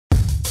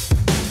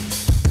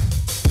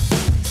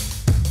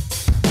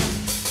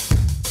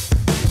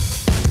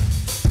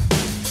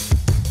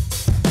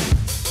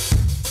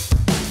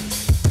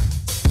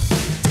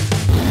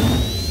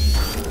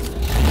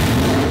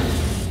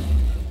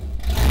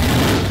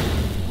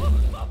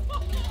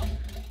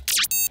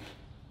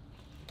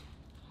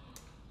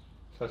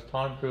So it's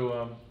time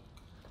to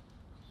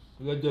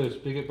we're gonna do a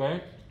spigot bearing,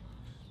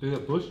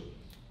 spigot push,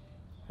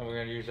 and we're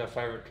gonna use our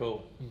favourite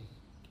tool,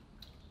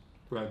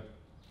 thread.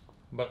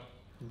 But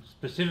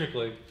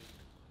specifically,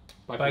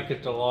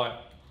 Baker's Delight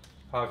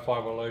high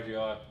fibre low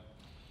GI.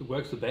 It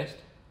works the best.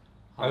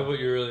 That's what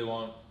you really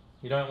want.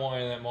 You don't want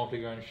any of that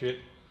multi-grain shit.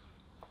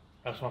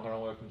 That's not going to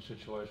work in this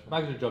situation.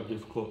 Makes the job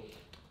difficult.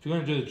 If you're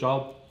going to do the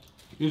job,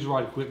 use the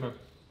right equipment.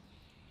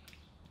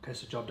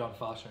 Gets the job done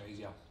faster and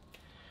easier.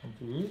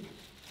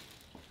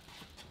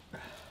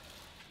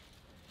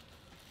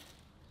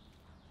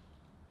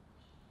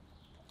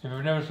 If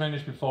you've never seen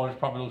this before, this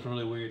probably looks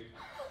really weird.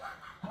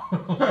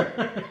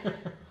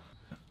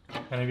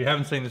 And if you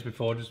haven't seen this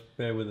before, just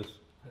bear with us.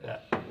 Yeah.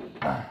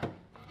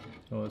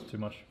 Oh, that's too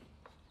much.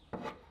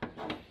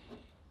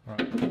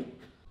 Right.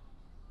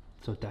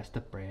 So that's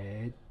the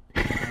bread.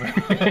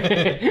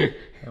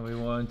 And we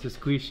want to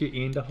squish it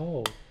in the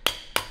hole.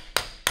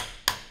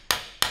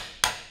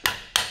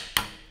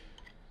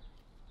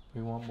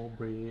 We want more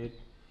bread.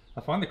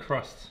 I find the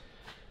crust.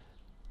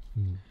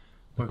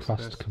 The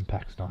crust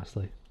compacts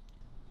nicely.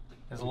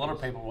 There's a lot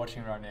of people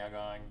watching right now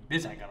going,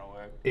 this ain't gonna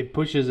work. It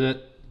pushes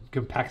it,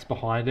 compacts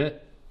behind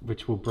it,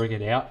 which will bring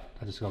it out.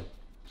 I just got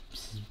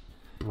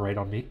bread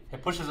on me.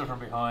 It pushes it from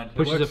behind.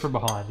 Pushes it from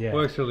behind, yeah.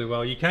 Works really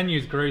well. You can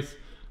use grease,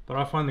 but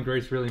I find the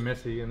grease really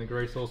messy, and the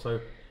grease also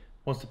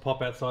wants to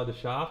pop outside the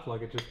shaft,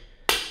 like it just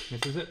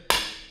misses it.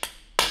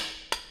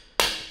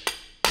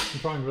 I'm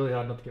trying really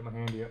hard not to get my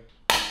hand out.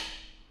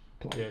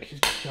 Yeah,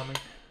 she's coming.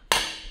 I'm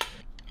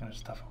gonna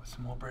stuff it with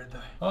some more bread though.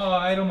 Oh,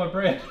 I ate all my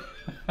bread.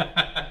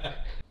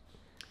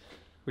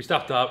 We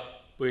stuffed up.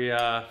 We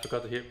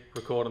forgot to hit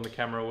record on the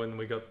camera when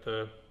we got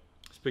the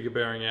spigot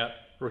bearing out.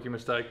 Rookie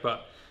mistake,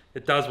 but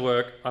it does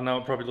work. I know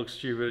it probably looks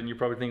stupid and you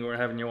probably think we're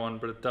having you on,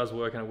 but it does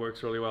work and it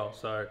works really well.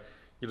 So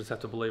you just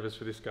have to believe us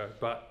for this go.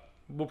 But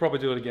we'll probably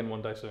do it again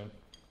one day soon.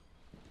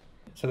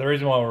 So the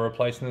reason why we're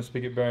replacing the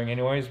spigot bearing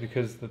anyway is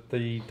because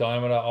the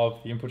diameter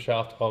of the input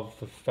shaft of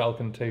the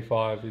Falcon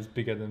T5 is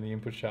bigger than the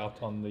input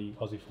shaft on the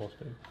Aussie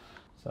 4-speed.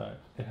 So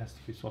it has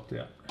to be swapped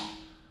out.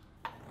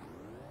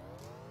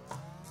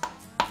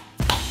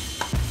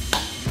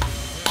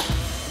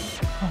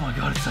 Oh my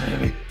god, it's so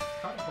heavy.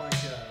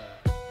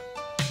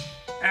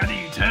 How do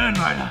you turn,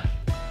 Ryder?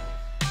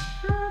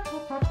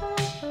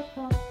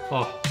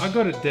 Oh, I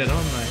got it dead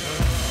on, mate.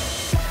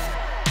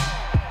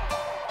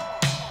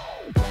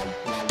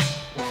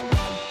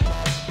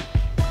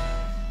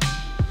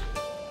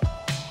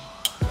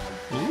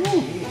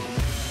 Ooh.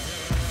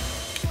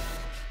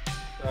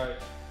 So,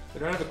 we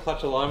don't have a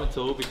clutch alignment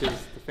tool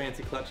because the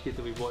fancy clutch kit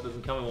that we bought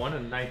doesn't come with one,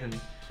 and Nathan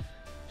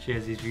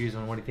shares his views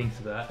on what he thinks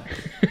of that.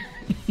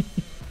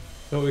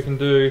 So what we can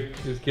do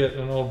is get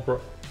an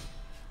old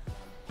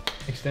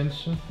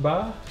extension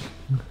bar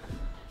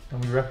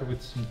and we wrap it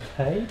with some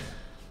tape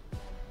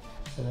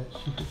so that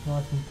she fits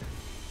nice and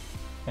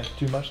that's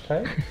too much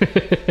tape.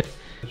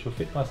 So she'll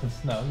fit nice and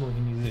snug. We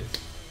can use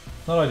this.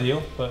 Not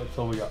ideal, but it's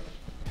all we got.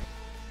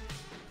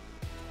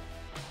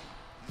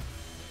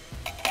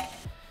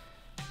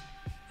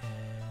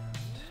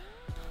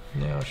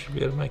 And now I should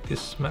be able to make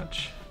this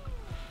match.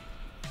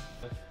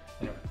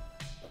 Anyway.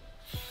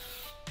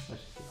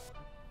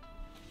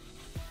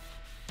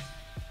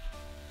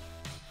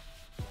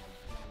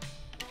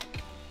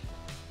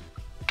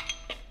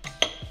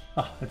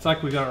 Oh, it's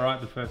like we got it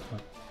right the first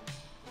one.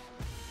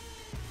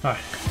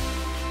 Alright.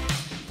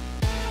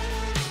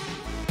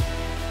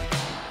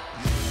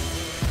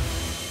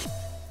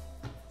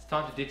 It's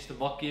time to ditch the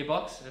mock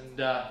gearbox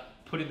and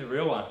put in the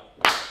real one.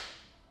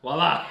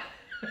 Voila!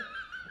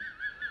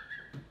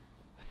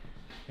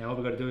 Now all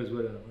we've got to do is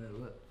wet it.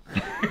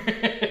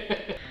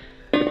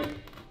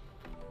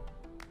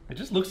 It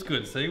just looks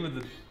good, see,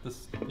 with the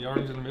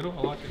orange in the middle.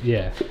 I like it.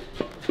 Yeah.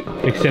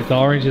 Except the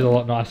orange is a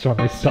lot nicer on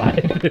this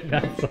side than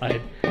that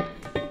side.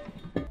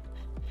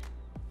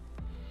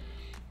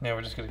 Now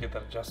we're just going to get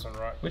that adjustment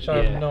right, which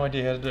I have no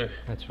idea how to do.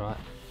 That's right.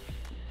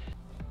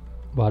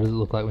 Why does it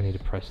look like we need to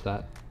press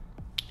that?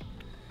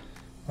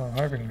 I'm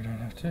hoping we don't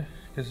have to,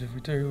 because if we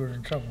do, we're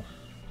in trouble.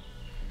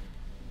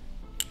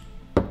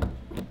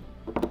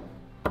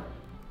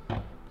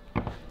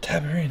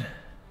 Tab her in.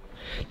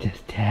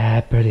 Just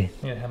tap it in.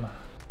 Yeah, hammer.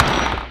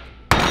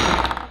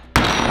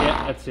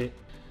 Yeah, that's it.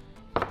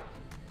 So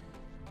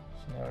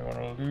now we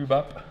want to lube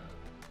up.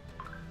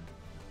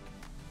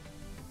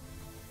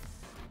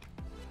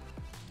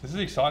 This is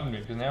exciting me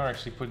because now we're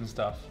actually putting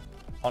stuff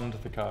onto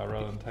the car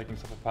rather than taking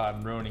stuff apart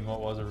and ruining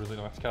what was a really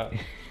nice car.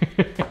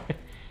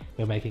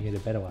 We're making it a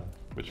better one.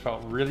 Which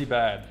felt really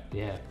bad.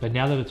 Yeah, but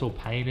now that it's all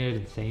painted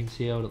and seam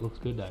sealed, it looks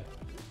good though.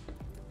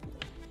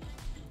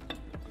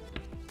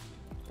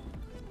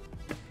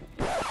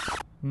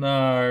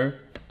 No.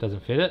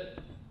 Doesn't fit it?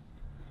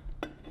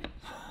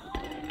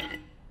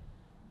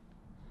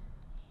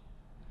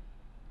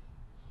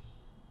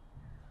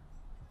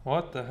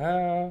 What the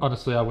hell?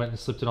 Honestly, I went and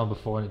slipped it on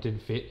before and it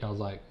didn't fit. And I was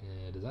like,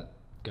 yeah, does that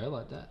go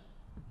like that?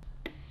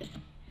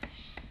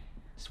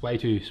 It's way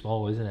too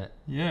small, isn't it?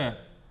 Yeah.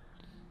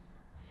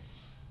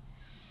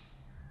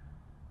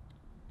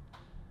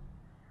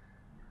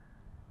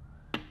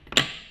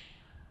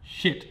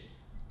 Shit.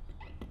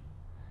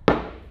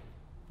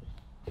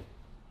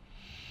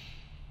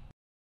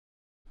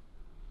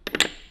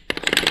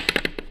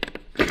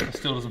 It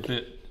still doesn't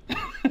fit.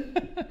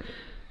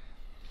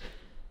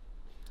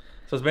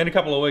 So it's been a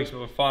couple of weeks,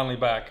 but we're finally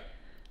back.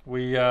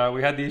 We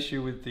had the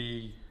issue with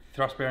the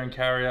thrust bearing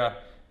carrier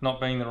not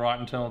being the right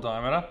internal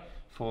diameter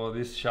for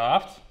this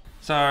shaft.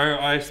 So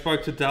I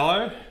spoke to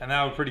Dello, and they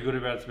were pretty good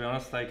about it, to be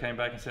honest. They came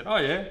back and said, oh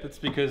yeah, that's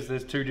because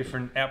there's two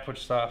different output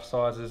shaft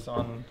sizes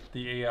on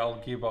the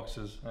EL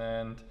gearboxes,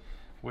 and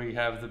we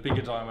have the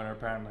bigger diameter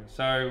apparently.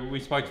 So we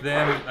spoke to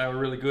them, they were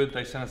really good.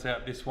 They sent us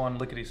out this one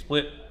lickety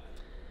split.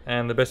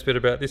 And the best bit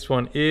about this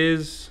one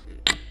is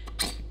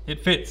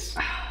it fits.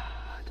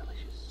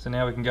 So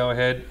now we can go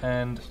ahead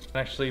and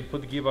actually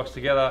put the gearbox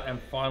together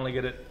and finally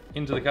get it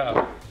into the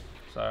car.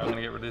 So I'm gonna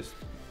get rid of this.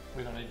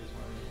 We don't need this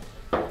one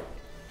anymore.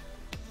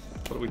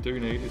 What we do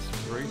need is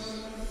some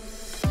grease.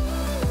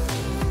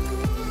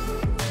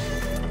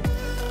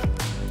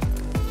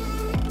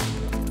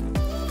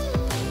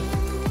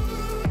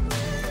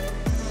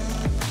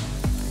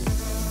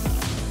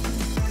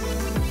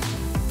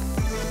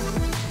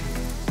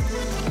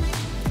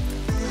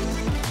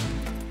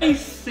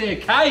 Piece of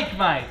cake,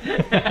 mate.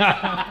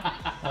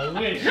 I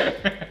wish.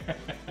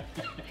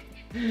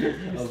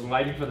 I was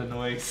waiting for the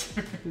noise.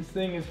 This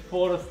thing has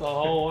fought us the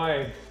whole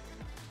way,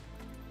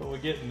 but we're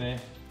getting there.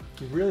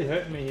 You're really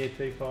hurting me here,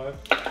 T5.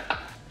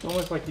 It's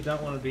almost like you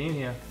don't want to be in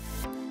here.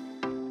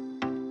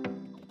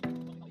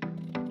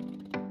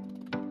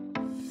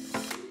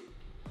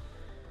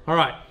 All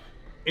right,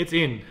 it's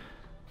in,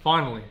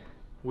 finally.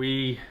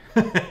 The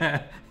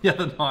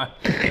other night,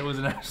 it was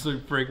an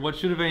absolute freak. What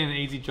should have been an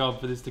easy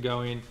job for this to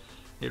go in,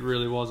 it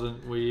really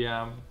wasn't. I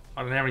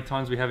don't know how many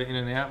times we have it in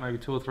and out, maybe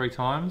 2 or 3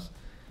 times.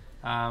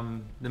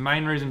 The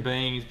main reason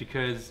being is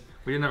because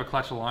we didn't have a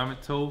clutch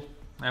alignment tool,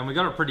 and we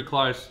got it pretty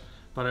close,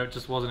 but it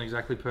just wasn't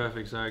exactly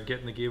perfect. So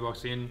getting the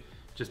gearbox in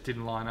just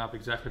didn't line up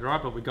exactly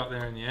right, but we got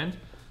there in the end.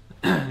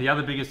 The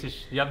other big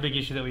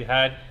issue that we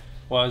had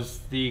was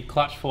the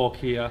clutch fork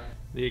here.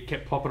 It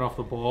kept popping off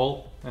the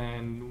ball,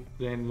 and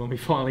then when we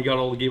finally got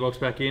all the gearbox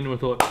back in, we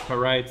thought,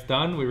 hooray, it's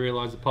done. We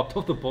realized it popped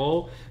off the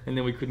ball, and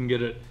then we couldn't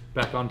get it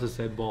back onto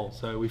said ball.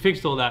 So we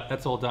fixed all that,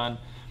 that's all done.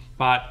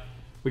 But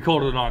we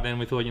called it a night then.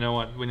 We thought, you know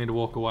what, we need to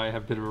walk away,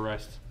 have a bit of a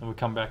rest, and we'll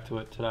come back to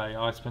it today.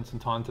 I spent some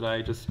time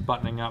today just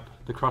buttoning up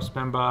the cross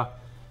member,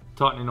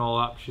 tightening all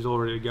up. She's all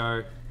ready to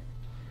go.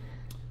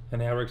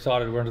 And now we're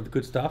excited, we're into the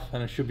good stuff,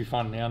 and it should be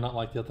fun now, not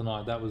like the other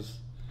night. That was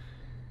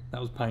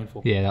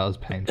painful. Yeah, that was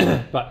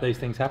painful. But these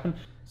things happen.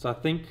 So I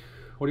think,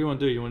 what do you want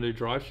to do? You want to do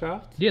drive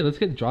shaft? Yeah, let's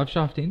get the drive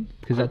shaft in,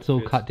 because that's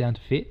all cut down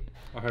to fit.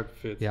 I hope it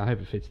fits. Yeah, I hope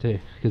it fits too,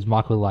 because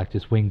Michael like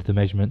just winged the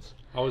measurements.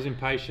 I was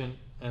impatient,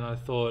 and I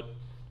thought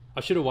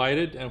I should have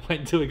waited and wait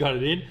until we got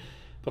it in,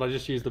 but I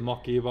just used the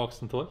mock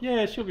gearbox and thought,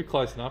 yeah, it should be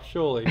close enough,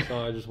 surely.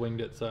 So I just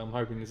winged it, so I'm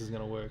hoping this is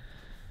going to work.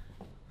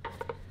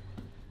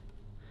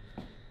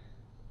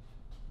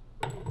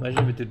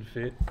 Imagine if it didn't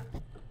fit.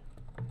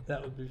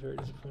 That would be very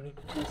disappointing.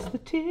 That's the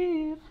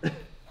tip.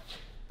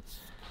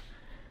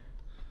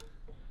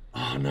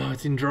 Oh no,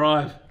 it's in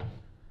drive.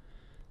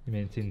 You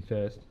mean it's in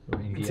first? Or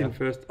in It's gear? in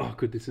first. Oh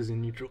good, this is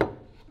in neutral.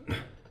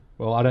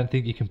 Well, I don't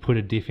think you can put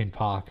a diff in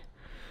park.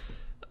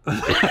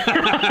 Alright,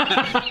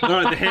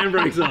 the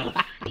handbrake's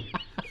off.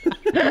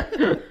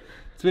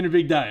 It's been a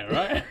big day,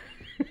 alright?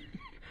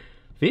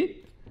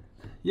 Fit?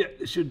 Yeah,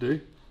 it should do.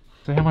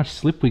 So how much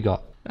slip we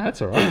got?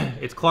 That's alright.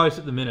 It's close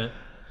at the minute,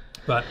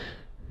 but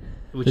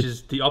which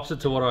is the opposite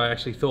to what I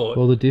actually thought.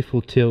 Well, the diff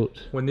will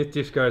tilt. When this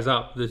diff goes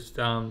up, this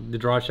the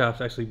drive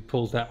shaft actually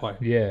pulls that way.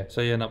 Yeah. So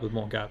you end up with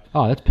more gap.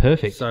 Oh, that's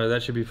perfect. So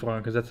that should be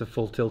fine because that's a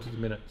full tilt at the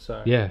minute.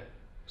 So Yeah.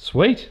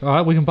 Sweet.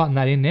 Alright, we can button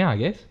that in now, I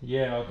guess.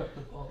 yeah, I've got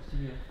the box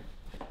here.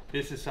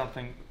 This is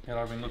something that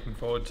I've been looking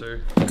forward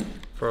to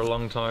for a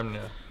long time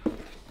now.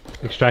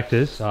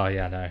 Extractors? Oh,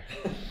 yeah, no.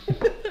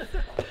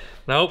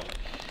 Nope.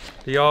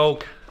 The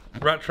old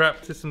rat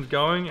trap system's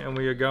going, and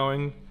we are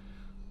going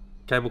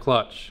cable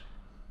clutch.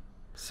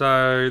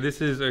 So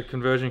this is a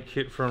conversion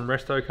kit from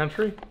Resto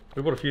Country.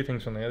 We bought a few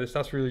things from there. This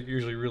stuff's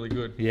usually really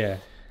good. Yeah.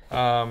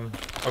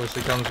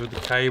 Obviously comes with the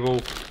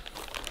cable,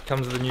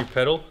 comes with the new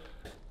pedal,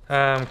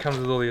 comes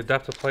with all the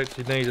adapter plates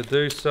you need to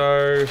do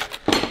so,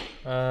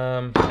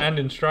 and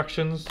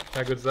instructions.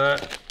 How good's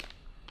that?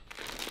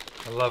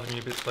 I love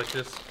new bits like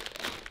this.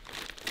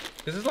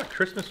 This is like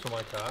Christmas for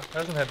my car. It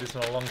hasn't had this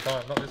in a long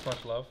time. Not this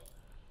much love.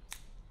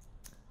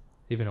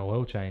 Even an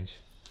oil change.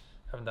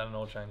 Haven't done an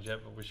oil change yet,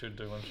 but we should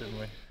do one, shouldn't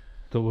we?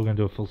 Thought we were going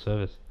to do a full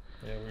service.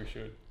 Yeah, we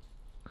should.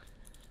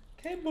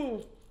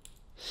 Cable.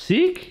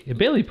 Sick. It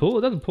barely pulls.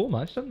 It doesn't pull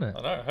much, doesn't it?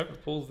 I know. I hope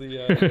it pulls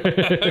the. I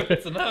hope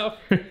it's enough.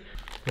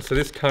 So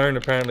this cone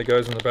apparently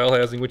goes in the bell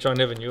housing, which I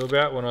never knew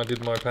about when I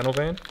did my panel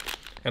van,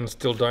 and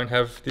still don't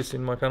have this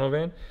in my panel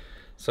van.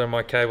 So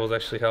my cable's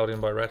actually held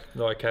in by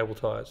cable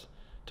ties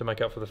to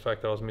make up for the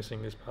fact that I was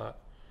missing this part.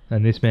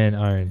 And this man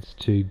owns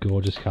 2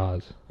 gorgeous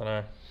cars. I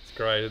know. It's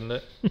great, isn't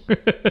it?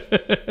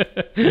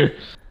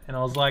 And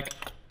I was like,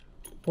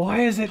 why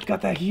has it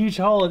got that huge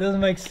hole? It doesn't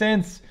make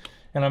sense.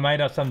 and I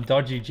made up some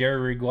dodgy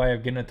jerry-rig way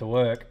of getting it to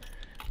work.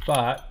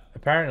 But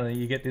apparently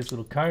you get this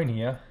little cone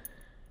here,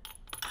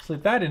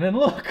 slip that in and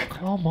look!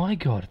 Oh my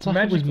god, it's like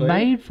it was Magically,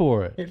 made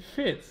for it. It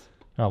fits.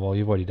 Oh well,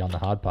 you've already done the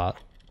hard part.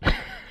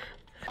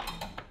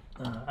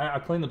 I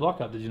cleaned the block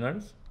up, did you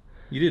notice?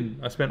 You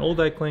didn't. I spent all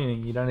day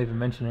cleaning, you don't even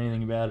mention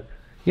anything about it.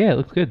 Yeah, it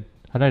looks good.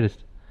 I noticed.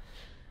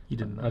 You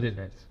didn't. I didn't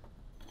notice.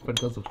 But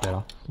it does look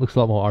better. Looks a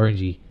lot more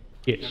orangey.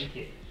 Itch.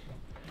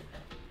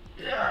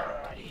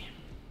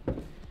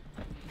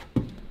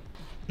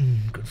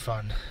 Good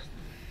fun.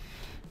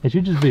 It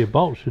should just be a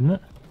bolt, shouldn't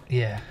it?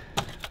 Yeah.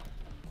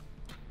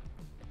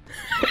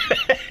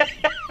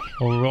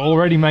 We're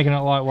already making it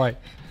lightweight.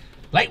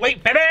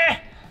 Lightweight, baby!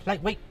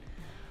 Lightweight.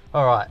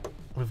 Alright,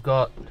 we've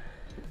got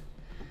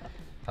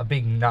a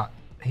big nut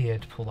here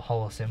to pull the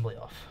whole assembly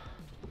off.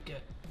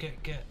 Get.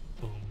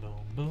 Boom,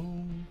 boom,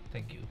 boom.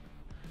 Thank you.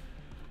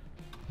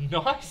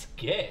 Nice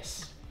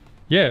guess.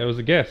 Yeah, it was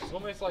a guess. It's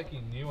almost like you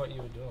knew what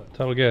you were doing.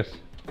 Total guess.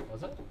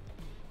 Was it?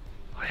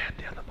 I had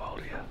the other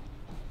bolt here,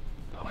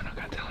 but we're not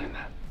going to tell him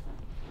that.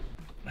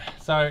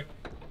 So,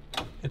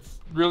 it's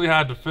really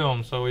hard to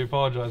film, so we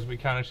apologise. We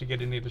can't actually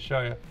get in here to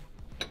show you.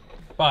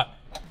 But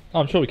Oh,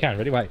 I'm sure we can.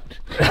 Ready? Wait.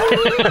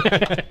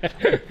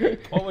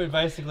 what we're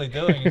basically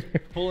doing is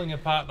pulling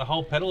apart the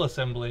whole pedal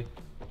assembly.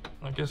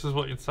 I guess is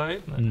what you'd say,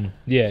 isn't it?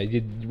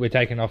 Yeah, we're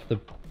taking off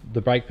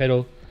the brake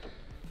pedal,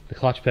 the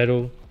clutch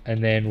pedal,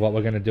 and then what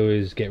we're going to do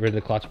is get rid of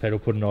the clutch pedal,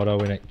 put an auto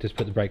in it, just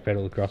put the brake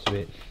pedal across a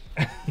bit.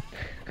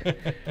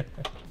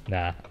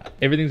 Nah,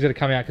 everything's going to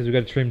come out because we've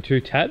got to trim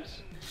 2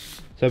 tabs.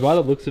 So by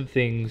the looks of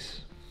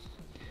things,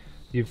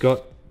 you've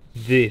got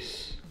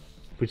this,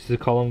 which the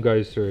column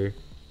goes through,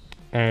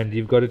 and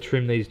you've got to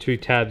trim these 2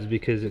 tabs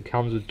because it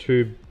comes with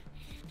 2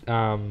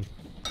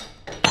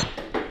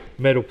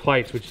 metal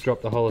plates which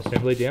drop the whole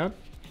assembly down.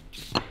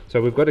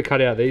 So we've got to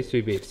cut out these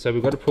 2 bits. So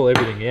we've got to pull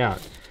everything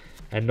out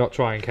and not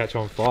try and catch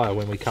on fire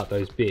when we cut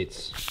those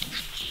bits,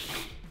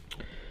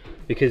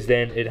 because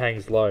then it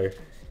hangs low.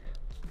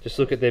 Just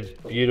look at their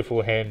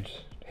beautiful hand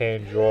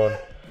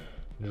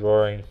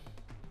drawing.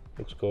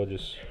 Looks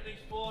gorgeous. Everything's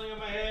falling on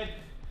my head.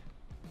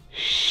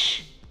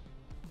 Shh.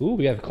 Ooh,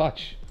 we have a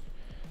clutch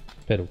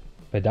pedal.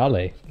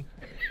 Pedale.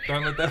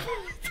 Don't let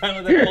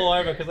that fall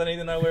over because I need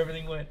to know where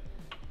everything went.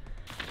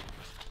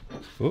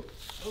 Ooh.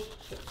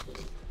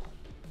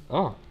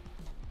 Oh.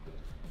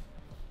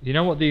 You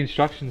know what the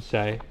instructions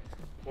say?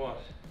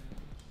 What?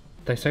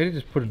 They say to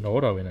just put an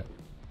auto in it.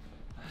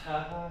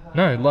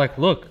 No, like,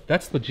 look,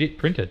 that's legit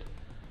printed.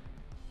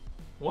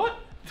 What?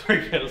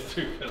 3 pedals,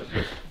 2 pedals.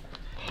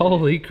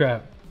 Holy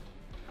crap.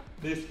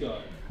 This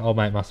guy. Old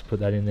mate must have put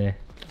that in there.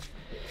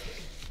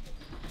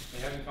 Are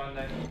you having fun,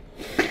 Nathan?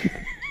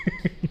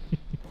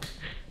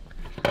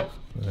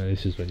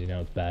 This is when you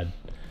know it's bad.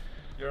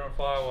 You're on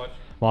fire watch.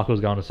 Michael's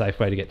going to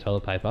Safeway to get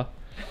toilet paper.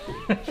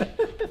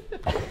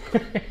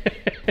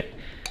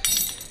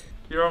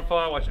 You're on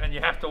fire watch and you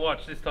have to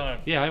watch this time.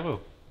 Yeah, I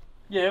will.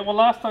 Yeah, well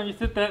last time you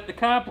said that the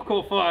car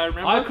caught fire,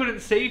 remember? I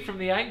couldn't see from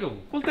the angle.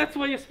 Well, that's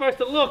where you're supposed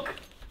to look.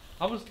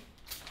 I was...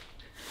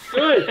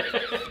 Good.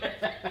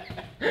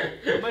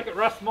 It'll make it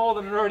rust more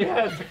than it already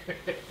has.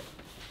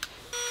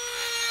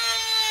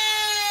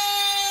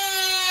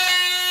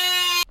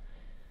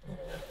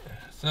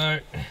 So,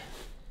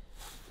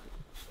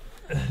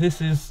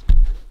 this is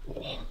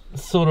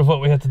sort of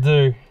what we had to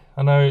do.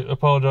 I know,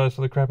 apologise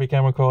for the crappy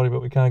camera quality,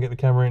 but we can't get the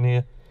camera in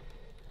here.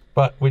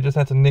 But we just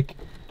had to nick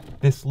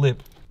this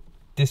lip.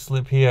 This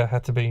lip here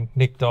had to be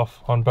nicked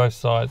off on both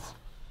sides.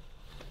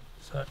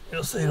 So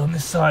you'll see it on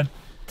this side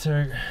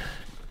too.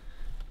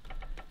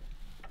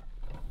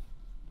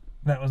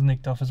 That was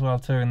nicked off as well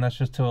too, and that's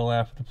just to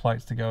allow for the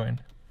plates to go in.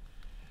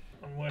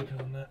 I'm working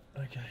on that.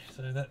 Okay,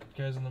 so that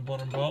goes in the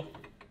bottom bolt.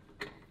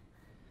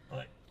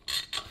 Like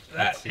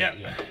that, Yeah.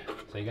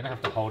 So you're going to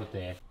have to hold it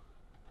there.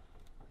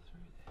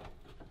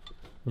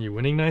 You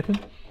winning, Nathan?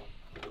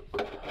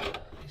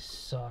 This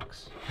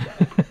sucks.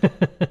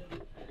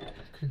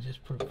 Could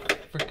just put a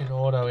freaking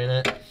auto in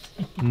it.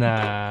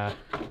 Nah.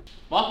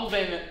 Michael's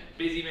been a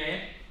busy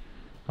man.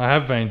 I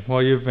have been,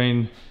 while you've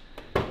been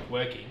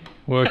Working.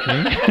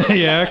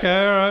 Yeah,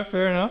 okay, alright,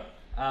 fair enough.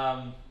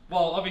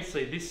 Well,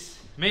 obviously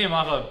me and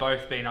Michael have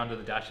both been under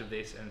the dash of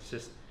this, and it's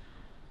just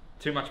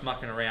too much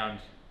mucking around.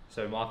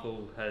 So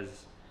Michael has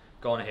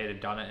gone ahead and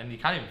done it, and you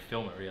can't even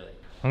film it really.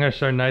 I'm going to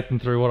show Nathan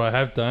through what I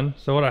have done.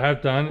 So what I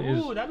have done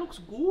is Ooh, that looks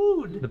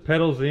good. the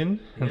pedal's in,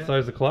 and Yeah. so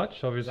is the clutch,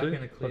 Is that obviously.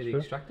 going to clear the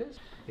Clutch pedal. extractors?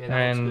 Yeah, that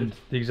And looks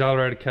the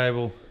accelerator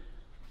cable,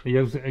 the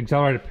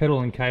accelerator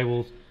pedal and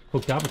cables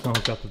hooked up. It's not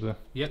hooked up to the,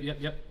 good.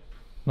 Yep.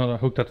 not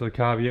hooked up to the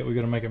carb yet. We've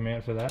got to make a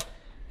mount for that.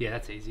 Yeah,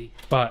 that's easy.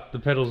 But the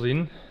pedal's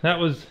in. That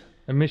was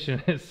a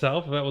mission in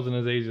itself. That wasn't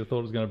as easy as I thought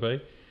it was going to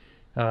be.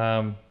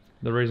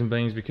 The reason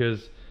being is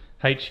because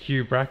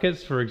HQ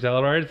brackets for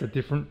accelerators are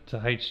different to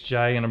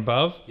HJ and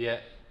above. Yeah.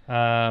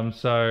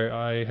 So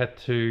I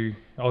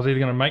was either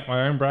going to make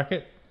my own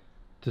bracket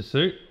to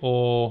suit,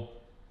 or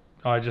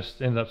I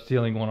just ended up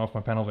stealing one off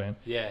my panel van.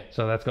 Yeah.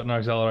 So that's got no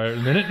accelerator at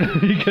the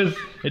minute because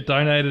it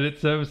donated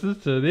its services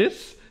to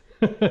this.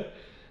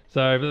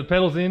 So but the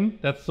pedal's in,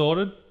 that's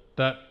sorted.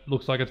 That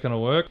looks like it's going to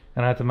work.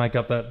 And I had to make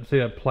up that, see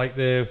that plate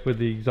there where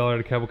the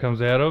accelerator cable comes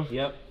out of?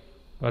 Yep.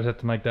 I just had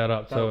to make that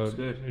up. That so looks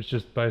good. It's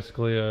just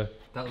basically a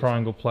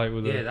triangle plate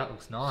with a that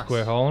looks nice.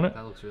 square hole in it.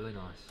 That looks really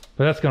nice.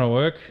 But that's going to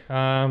work.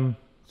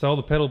 So all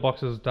the pedal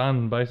boxes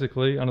done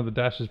basically. Under the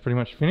dash is pretty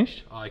much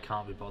finished. I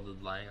can't be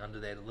bothered laying under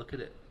there to look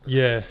at it.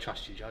 Yeah.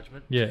 Trust your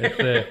judgment. Yeah, it's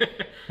there.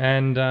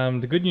 And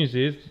the good news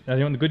is, do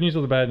you want the good news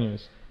or the bad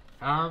news?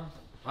 I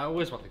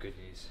always want the good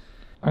news.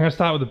 I'm going to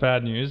start with the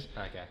bad news.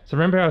 Okay. So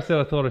remember how I said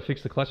I thought I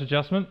fixed the clutch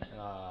adjustment?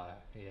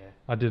 Yeah.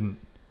 I didn't.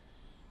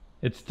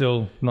 It's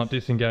still not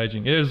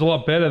disengaging. It was a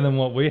lot better than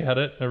what we had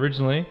it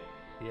originally,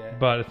 Yeah.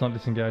 but it's not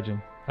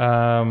disengaging. So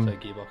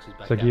Gearbox is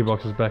back So out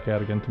Gearbox tomorrow. is back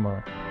out again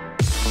tomorrow.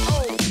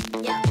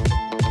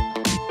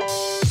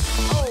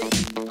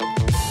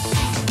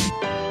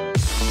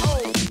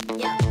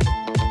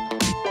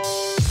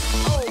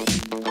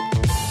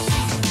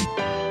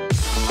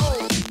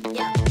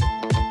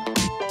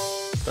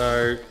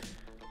 So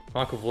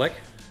Michael Vleck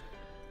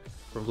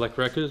from Vleck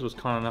Records was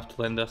kind enough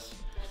to lend us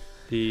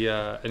the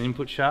an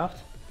input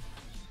shaft.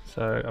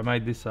 So I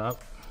made this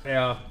up.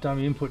 Our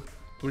dummy input,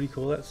 what do you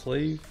call that?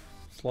 Sleeve,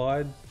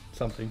 slide,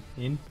 something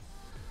in.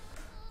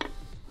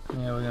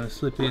 Now we're going to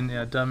slip in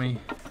our dummy.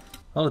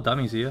 A lot of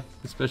dummies here,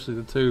 especially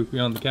the two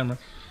behind the camera.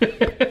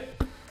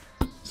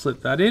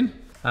 Slip that in.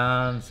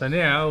 So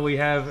now we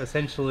have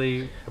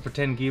essentially a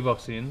pretend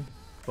gearbox in,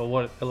 but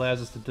what it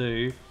allows us to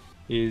do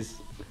is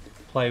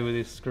play with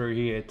this screw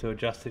here to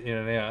adjust it in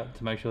and out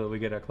to make sure that we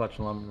get our clutch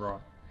alignment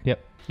right.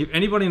 Yep. If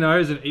anybody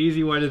knows an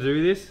easy way to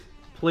do this,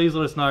 please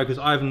let us know, because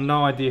I have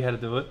no idea how to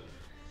do it.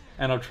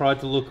 And I've tried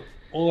to look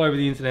all over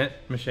the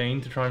internet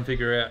machine to try and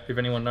figure out if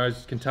anyone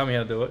knows, can tell me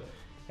how to do it.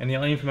 And the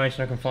only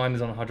information I can find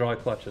is on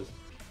hydraulic clutches.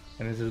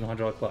 And this is a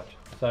hydraulic clutch.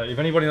 So if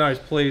anybody knows,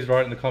 please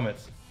write it in the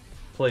comments.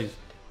 Please.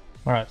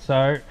 Alright,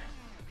 so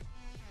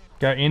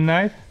go in,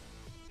 Nate.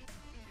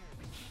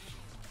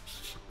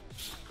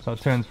 So it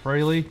turns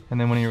freely,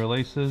 and then when he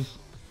releases,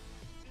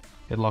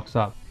 it locks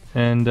up.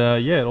 And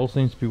yeah, it all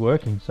seems to be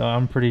working. So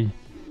I'm pretty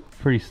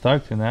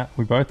stoked in that.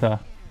 We both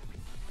are.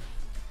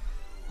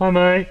 Hi,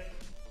 mate.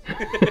 We'll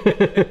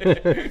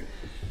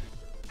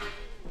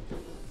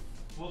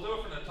do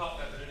it from the top,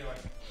 but anyway.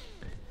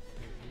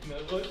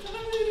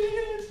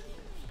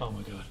 Oh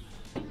my god,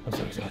 I'm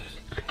so excited.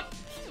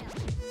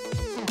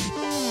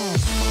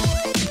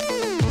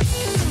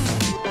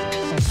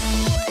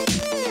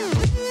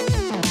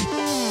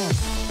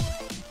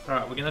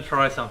 Alright, we're going to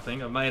try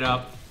something. I've made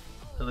up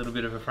a little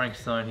bit of a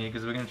Frankenstein here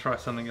because we're going to try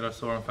something that I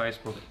saw on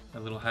Facebook. A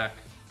little hack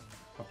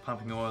of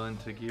pumping oil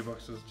into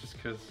gearboxes just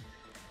because,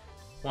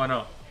 why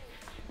not?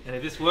 And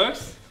if this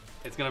works,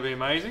 it's going to be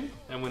amazing.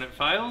 And when it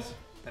fails,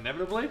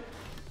 inevitably, we're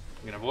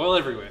going to have oil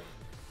everywhere.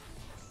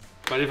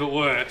 But if it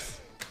works,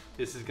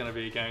 this is going to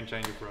be a game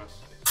changer for us.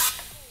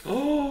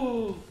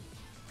 Oh!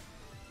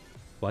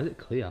 Why is it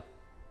clear?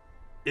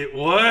 It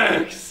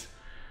works!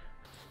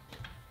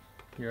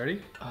 You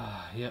ready?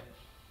 Yep.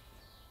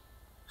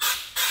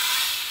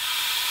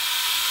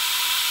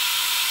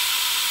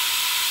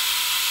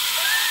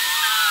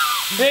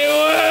 It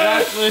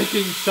works! That's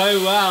working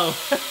so well. I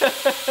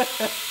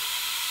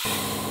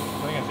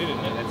think that's it,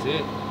 isn't it? That's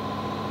it.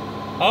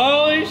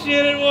 Holy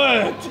shit, it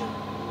worked!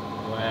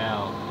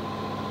 Wow.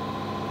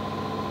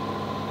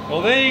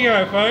 Well, there you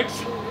go,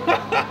 folks.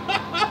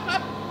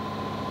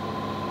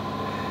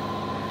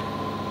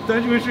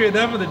 Don't you wish we had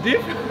that for the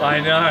dip? I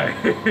know.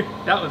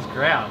 That was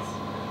grouse.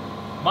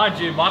 Mind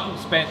you, Michael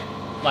spent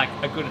like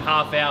a good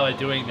half hour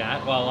doing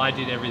that while I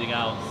did everything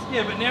else.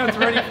 Yeah, but now it's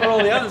ready for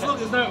all the others. Look,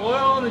 there's no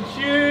oil in the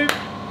tube.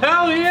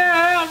 Hell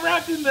yeah, I'm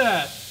wrapped in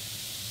that.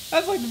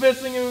 That's like the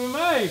best thing I've ever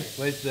made.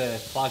 Where's the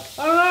plug?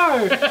 I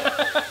don't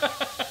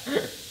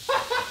know.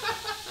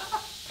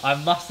 I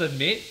must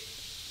admit,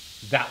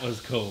 that was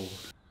cool.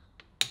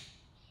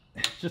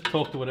 Just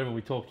talk to whatever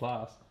we talked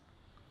last.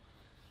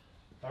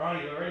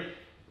 Alrighty, you ready?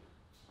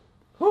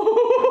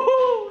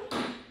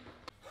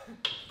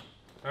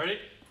 Ready?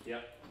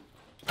 Yep.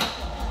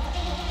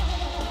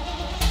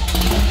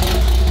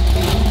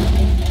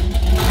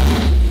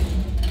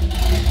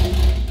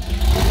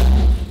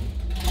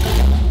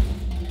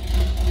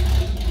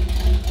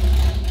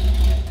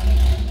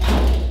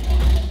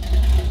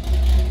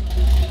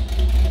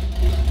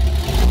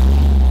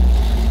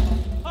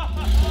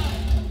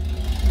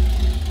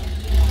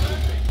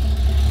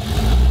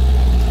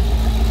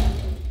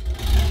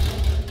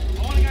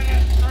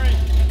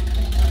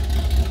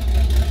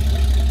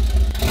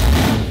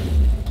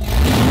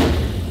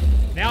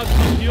 Now it's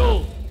the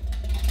fuel.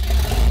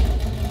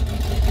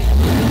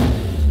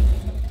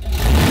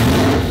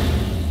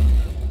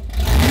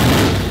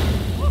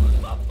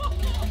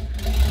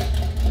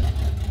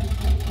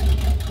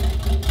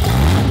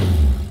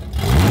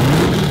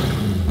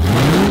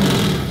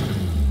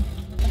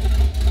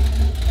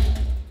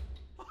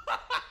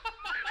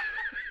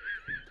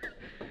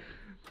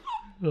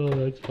 Oh,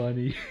 that's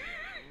funny.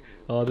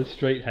 Oh, the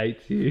street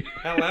hates you.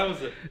 How loud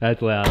was it?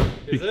 That's loud.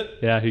 Is it?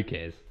 Yeah, who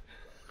cares?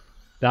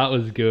 That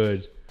was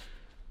good.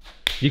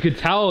 You could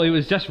tell it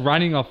was just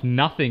running off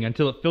nothing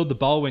until it filled the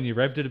bowl when you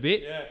revved it a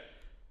bit. Yeah.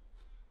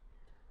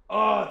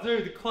 Oh,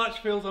 dude, the clutch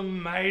feels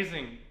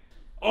amazing.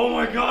 Oh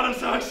my god, I'm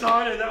so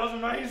excited. That was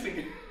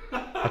amazing.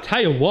 I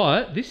tell you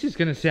what, this is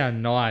going to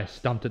sound nice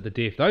dumped at the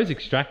diff. Those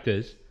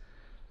extractors,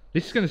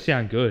 this is going to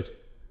sound good.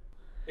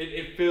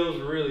 It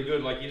feels really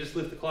good. Like you just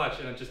lift the clutch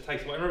and it just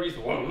takes away. Remember, you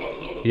used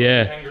to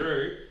Yeah.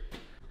 kangaroo.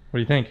 What do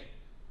you think?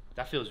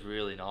 That feels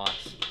really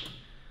nice.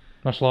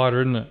 Much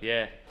lighter, isn't it?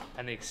 Yeah.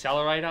 And the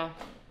accelerator.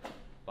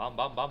 Bum,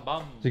 bum, bum,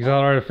 bum. Does the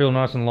accelerator feel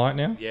nice and light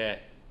now? Yeah.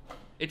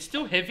 It's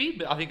still heavy,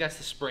 but I think that's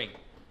the spring.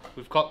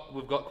 We've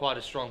got quite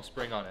a strong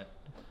spring on it.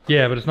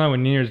 Yeah, but it's nowhere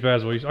near as bad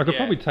as we used. I could Yeah.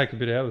 probably take a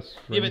bit out of this.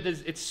 Yeah, but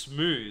it's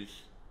smooth.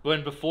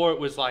 When before it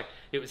was like,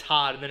 it was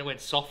hard and then it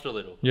went soft a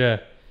little. Yeah.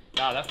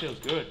 No, that feels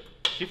good.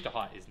 Shifter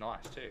height is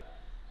nice too.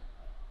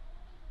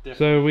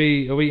 So are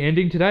we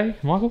ending today,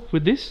 Michael,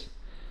 with this?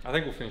 I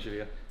think we'll finish it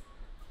here.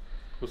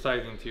 We'll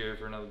save the interior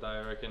for another day,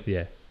 I reckon.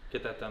 Yeah.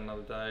 Get that done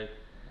another day.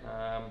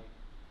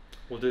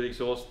 We'll do the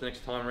exhaust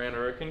next time around, I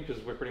reckon,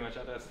 because we're pretty much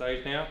at that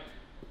stage now.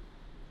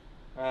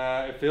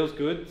 It feels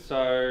good,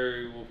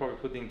 so we'll probably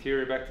put the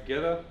interior back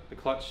together. The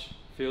clutch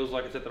feels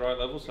like it's at the right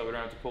level, so we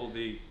don't have to pull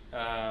the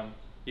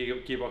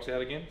gearbox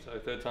out again. So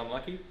third time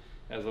lucky,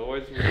 as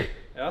always with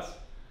us.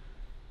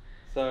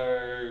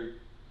 So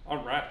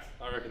I'm wrapped.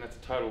 I reckon that's a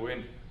total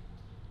win.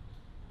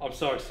 I'm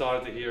so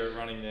excited to hear it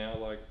running now,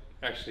 like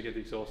actually get the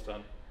exhaust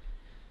done.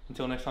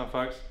 Until next time,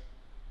 folks.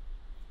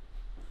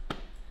 I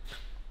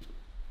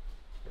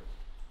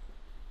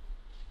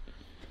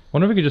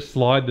wonder if we could just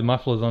slide the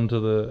mufflers onto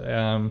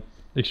the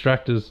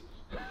extractors.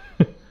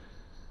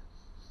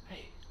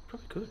 Hey,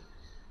 probably could.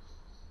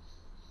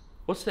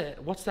 What's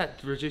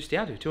that reduced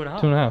down to? 2.5?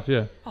 2.5,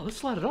 yeah. Oh, let's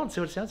slide it on,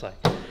 see what it sounds like.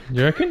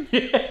 You reckon?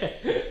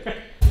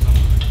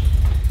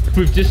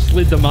 We've just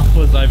slid the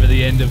mufflers over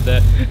the end of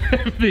the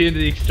the end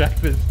of the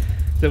extractors,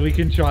 so we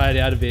can try it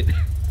out a bit.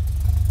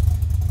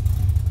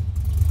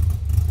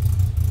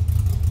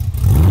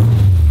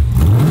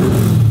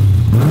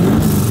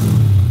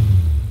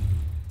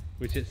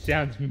 Which it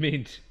sounds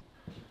mint.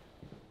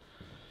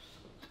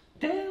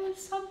 There was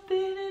something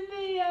in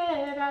the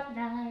air that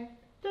night.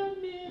 The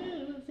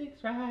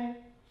music's right.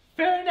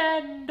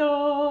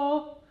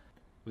 Fernando.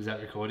 Was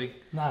that recording?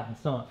 Nah,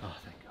 it's not. Oh,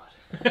 thank God.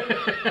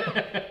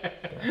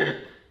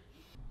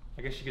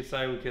 I guess you could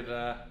say we could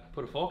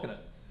put a fork in it.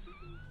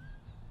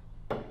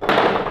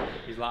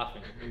 He's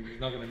laughing.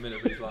 He's not going to admit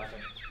it, but he's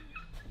laughing.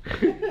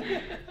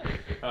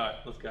 Alright,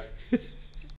 let's go.